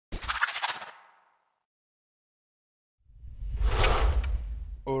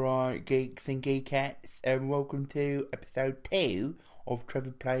Alright, geeks and geekettes, and welcome to episode 2 of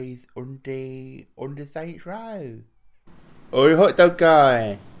Trevor Plays Under Saints Row. Oi, hot dog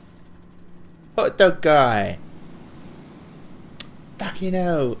guy! Hot dog guy! Fucking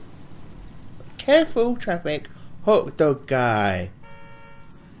hell! Careful, traffic! Hot dog guy!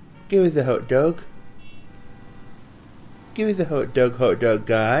 Give us a hot dog. Give us a hot dog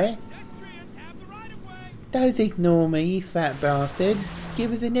guy. Don't ignore me, you fat bastard.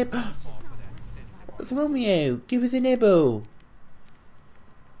 Give us a nibble. What's wrong with you? Give us a nibble.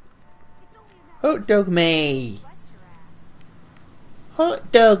 Hot dog me. Hot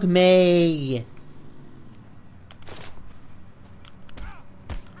dog me.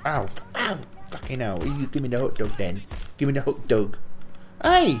 Ow, ow. Fucking hell. You give me the hot dog then. Give me the hot dog.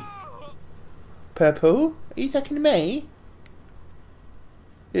 Hey. Purple. Are you talking to me?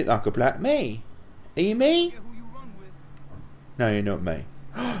 You look like a black me. Are you me? No, you're not me.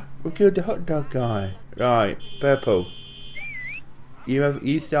 We killed the hot dog guy. Right, Purple.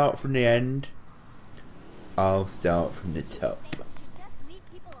 You start from the end. I'll start from the top.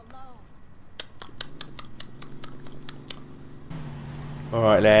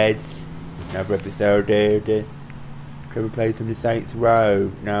 Alright lads. Another episode of the Trevor Plays Under Saints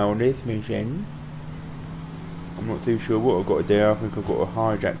Row. Now on this mission, I'm not too sure what I've got to do. I think I've got to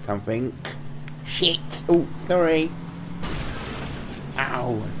hijack something. Shit! Oh, sorry.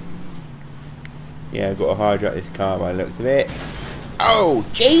 Ow. Yeah, I've got to hijack this car by the looks of it. Oh,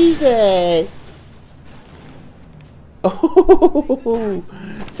 Jesus! Oh!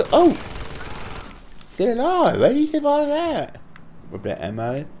 So, oh! Still alive? How did you survive that? With that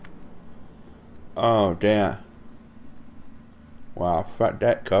ammo. Oh, dear. Wow, fuck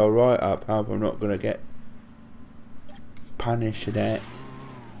that car right up. Hope I'm not going to get punished for that.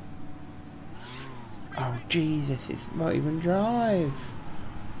 Oh Jesus, it won't even drive.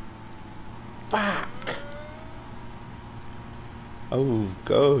 Fuck. Oh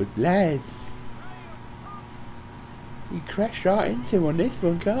God, lads. You crashed right into him on this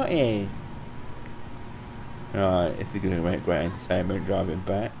one, can't you? Right, this is going to make great entertainment driving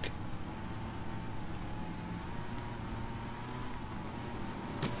back.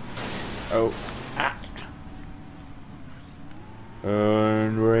 Oh. Ah.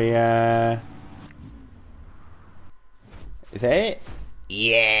 And we is that it?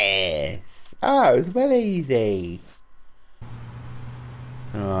 Yes! Oh, it was well easy.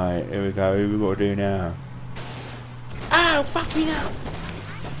 Right, here we go. What we got to do now? Oh, fucking hell!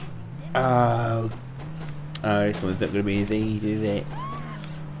 Oh. Oh, this one's not going to be as easy, is it?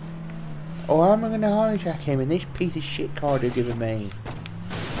 Oh, how am I going to hijack him in this piece of shit car they're giving me?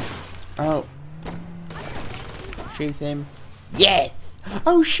 Oh. Shoot him. Yes!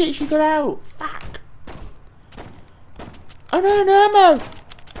 Oh shit, she got out! Fuck! Oh no, no ammo!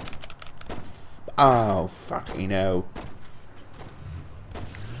 Oh, fucking hell.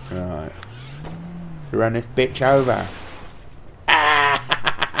 Right. Run this bitch over.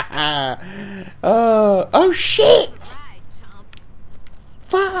 Ah! Oh, oh shit!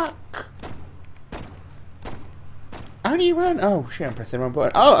 Fuck! How do you run? Oh shit, I'm pressing the wrong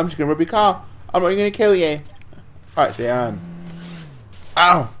button. Oh, I'm just gonna rob your car. I'm not even gonna kill you. Actually, I am.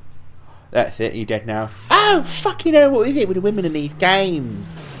 Oh! That's it, you're dead now. Oh, fucking hell, what is it with the women in these games?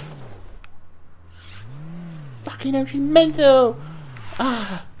 Fucking hell, she's mental!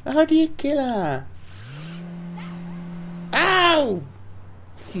 Ah, how do you kill her? Ow!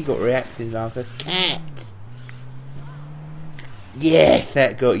 She got reacted like a cat. Yes,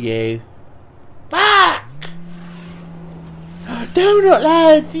 that got you. Fuck! Donut,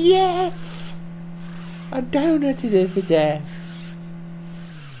 lads, yes! I donuted her to death.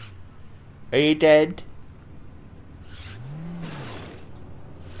 Are you dead?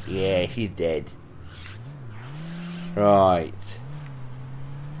 Yeah, she's dead. Right.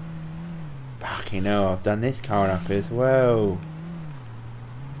 Fucking hell, I've done this car up as well.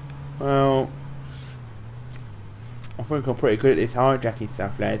 Well, I think I'm pretty good at this hijacking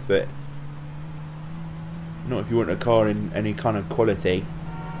stuff, lads, but not if you want a car in any kind of quality.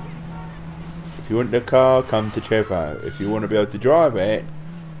 If you want the car, come to Trevor. If you want to be able to drive it,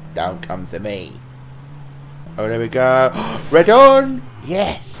 don't come to me. Oh, there we go. Red on!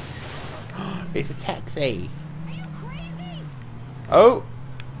 Yes! It's a taxi. Are you crazy? Oh!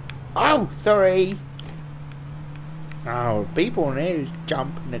 Oh, sorry! Oh, people in here just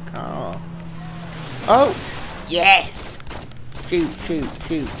jump in the car. Oh! Yes! Shoot, shoot,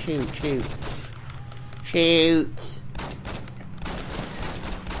 shoot, shoot, shoot. Shoot!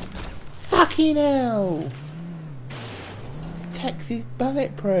 Fucking hell! Taxi's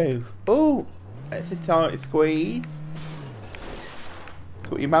bulletproof. Oh, that's a tight squeeze.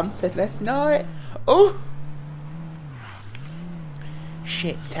 what your mum said last night. Oh!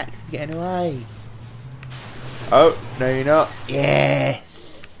 Shit, taxi's getting away. Oh, no you're not.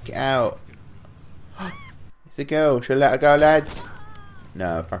 Yes! Get out. It's a girl. Shall I let her go, lads?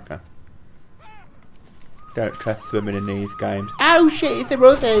 No, fuck her. Don't trust swimming in these games. Oh shit, it's the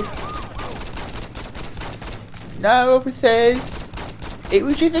roses! No, officers! It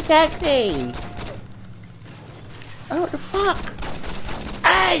was just a taxi! Oh, what the fuck?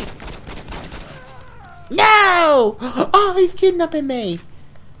 Hey! No! Oh, he's kidnapping me!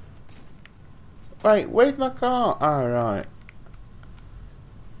 Wait, where's my car? Oh, right.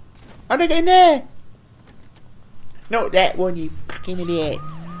 How did I get in there? Not that one, you fucking idiot.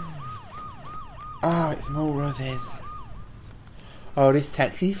 Oh, it's more roses. Oh, this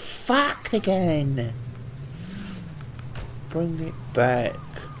taxi's fucked again. Bring it back.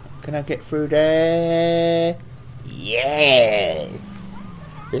 Can I get through there? Yes!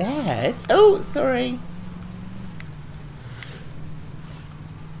 Lads? Oh, sorry.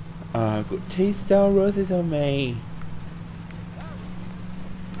 Oh, I've got 2-star roses on me.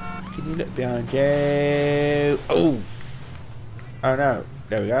 Can you look behind you? Oh! Oh no.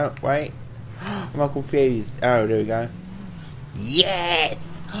 There we go. Wait. Am I confused? Oh, there we go. Yes!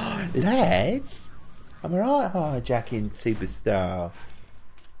 Lads! I'm alright hijacking superstar.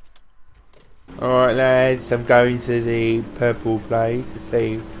 Alright lads, I'm going to the purple place to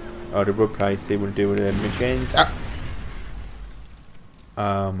see... Oh, the red place, see what to do with the missions. Ah!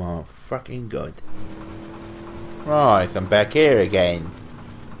 Oh my fucking god. Right, I'm back here again.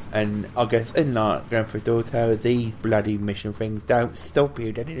 And I guess unlike Grand Theft Auto, these bloody mission things don't stop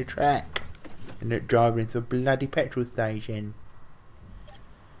you dead in the track. And they're driving into a bloody petrol station.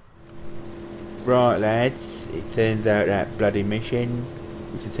 Right lads, it turns out that bloody mission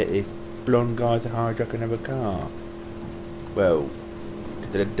was to take this blonde guy to hijack another car. Well,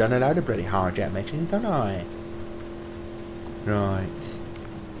 because I've done a load of bloody hijack missions, haven't I? Right.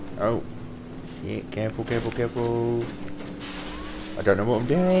 Oh, shit, careful, careful, careful. I don't know what I'm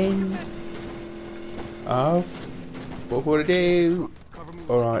doing. Oh, what would I do?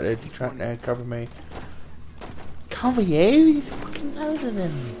 Alright, there's the truck there, cover me. Cover you? There's fucking loads of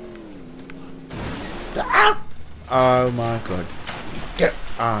them. Ow! Oh my god. Get.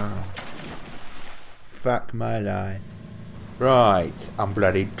 Oh. Fuck my life. Right, I'm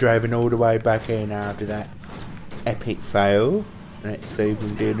bloody driving all the way back here now after that epic fail. Let's see if we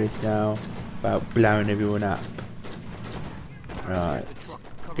can do this now without blowing everyone up. Right,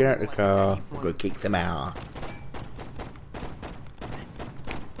 get out of the car, we're gonna kick them out.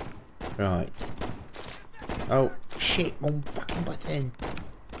 Right. Oh, shit, one fucking button.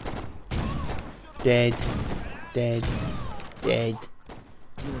 Dead. Dead. Dead.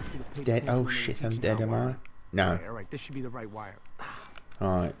 Dead. Oh shit, I'm dead, am I? No. Alright, this should be the right wire.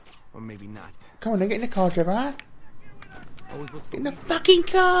 Alright. Or maybe not. Come on, then get in the car, Trevor. Get in the fucking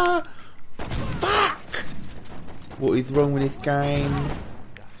car! Fuck! What is wrong with this game?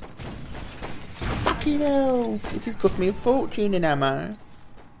 Fucking hell! This has cost me a fortune in ammo.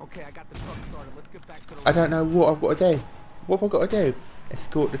 Okay, I got the truck started. Let's get back to the... I don't know what I've got to do. What have I got to do?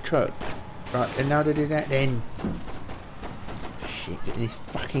 Escort the truck. Right, and now to do that then. Shit, get in this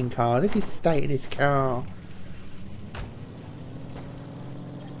fucking car. Look at the state of this car.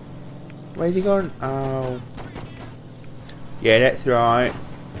 Where's he gone? Oh. Yeah, that's right.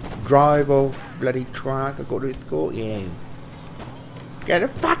 Drive off, bloody truck. I've got to escort you. Get the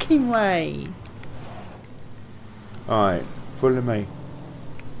fucking way. Alright, follow me.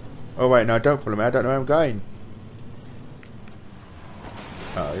 Oh wait, no, don't follow me. I don't know where I'm going.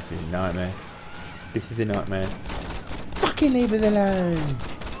 Oh, this is a nightmare. This is a nightmare. Fucking leave us alone.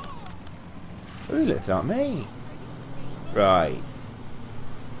 Oh, he looks like me. Right.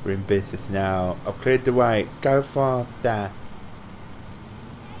 We're in business now. I've cleared the way. Go faster.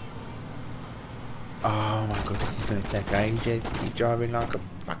 Oh my god, this is going to take ages. He's driving like a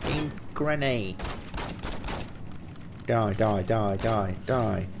fucking granny. Die, die, die, die,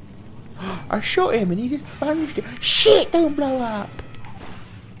 die. I shot him and he just sponged it. Shit, don't blow up.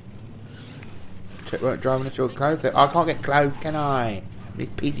 Weren't driving a short close. I can't get close, can I? This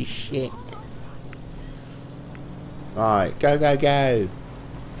piece of shit. Right, go, go, go.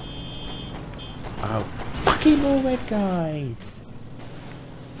 Oh, fucking more red guys.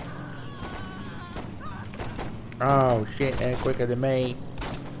 Oh shit, they're quicker than me.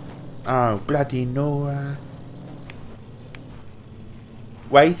 Oh, bloody Nora.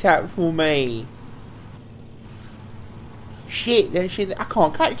 Wait out for me. Shit, I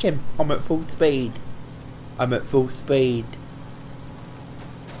can't catch him. I'm at full speed. I'm at full speed.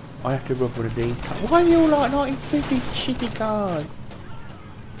 I have to rob one of these cars. Why are you all like 1950s shitty cars?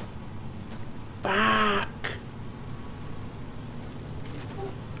 Fuck!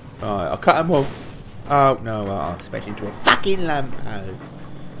 Right, I'll cut him off. Oh, no, I'll smash into a fucking lamppost.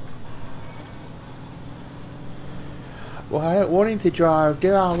 Well, I don't want him to drive,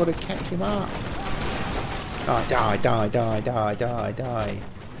 do I? I want to catch him up. Oh, die.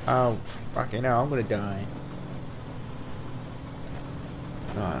 Oh, fucking hell, I'm gonna die.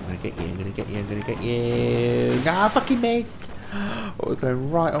 Right, I'm gonna get you. Nah, I fucking missed. Oh, we're going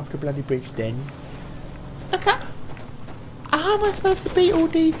right off the bloody bridge then. Okay. How am I supposed to beat all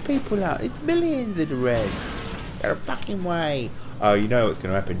these people out? There's millions of the red. Get a fucking way. Oh, you know what's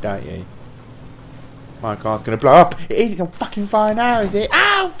gonna happen, don't you? My car's gonna blow up. It isn't on fucking fire now, is it?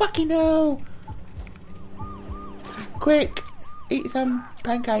 Ow, fucking hell. Quick, eat some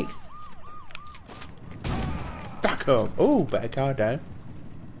pancakes. Back off. Oh, better car though.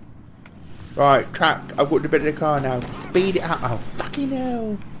 Right, track. I've got the bit of the car now. Speed it up. Oh, fucking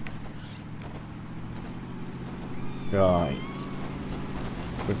hell. Right.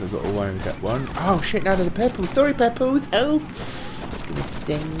 I think I've got away with that one. Oh shit, now there's a purple. Sorry, purples. Oh. It's gonna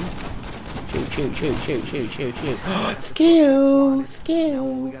sting. Shoot. Skill.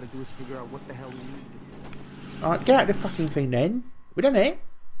 All we gotta do is figure out what the hell we need. Alright, get out of the fucking thing then. We done it.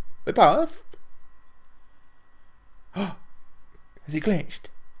 We passed. Oh, has it glitched?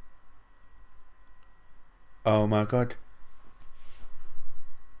 Oh my god.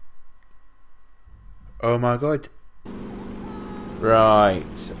 Oh my god. Right,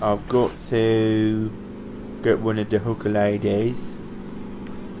 I've got to get one of the hooker ladies.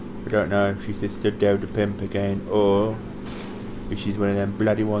 I don't know if she's just stood there with the pimp again or if she's one of them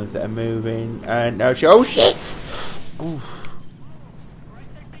bloody ones that are moving. And now she. Oh shit! Oof.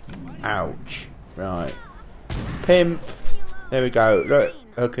 Ouch. Right. Pimp. There we go. Look,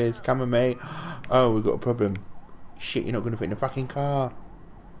 hookers, come with me. Oh, we've got a problem. Shit, you're not going to fit in the fucking car.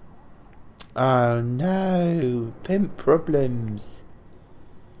 Oh no. Pimp problems.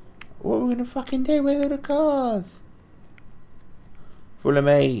 What are we going to fucking do with all the cars? Follow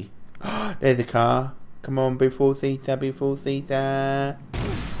me. There's a car. Come on, be four-seater.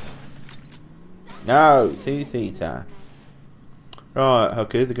 No, two-seater. Right,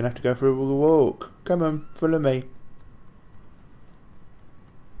 hookers, they're going to have to go for a walk. Come on, follow me.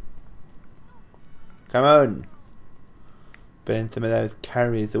 Come on. Burn some of those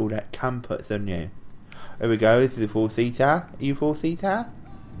carriers, all that comforts on you. There we go, this is a four-seater. Are you four-seater?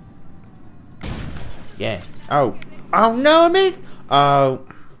 Yes. Oh. Oh no, I missed. Oh,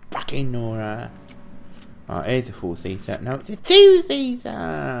 fucking Nora. Right, here's a four-seater. No, it's a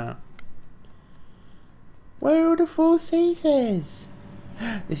two-seater. Where are all the four-seaters?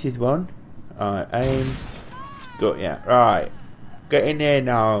 This is one. Alright, aim. Got ya. Right. Get in there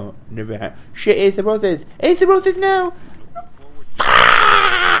now. Shit, here's the brothers. Here's the brothers now.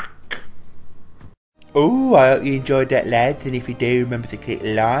 Fuck! Oh, I hope you enjoyed that, lads. And if you do, remember to click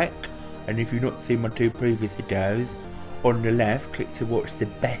like. And if you've not seen my two previous videos, on the left, click to watch the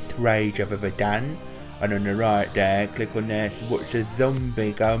best rage I've ever done. And on the right there, click on there to watch a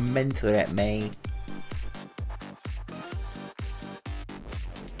zombie go mental at me.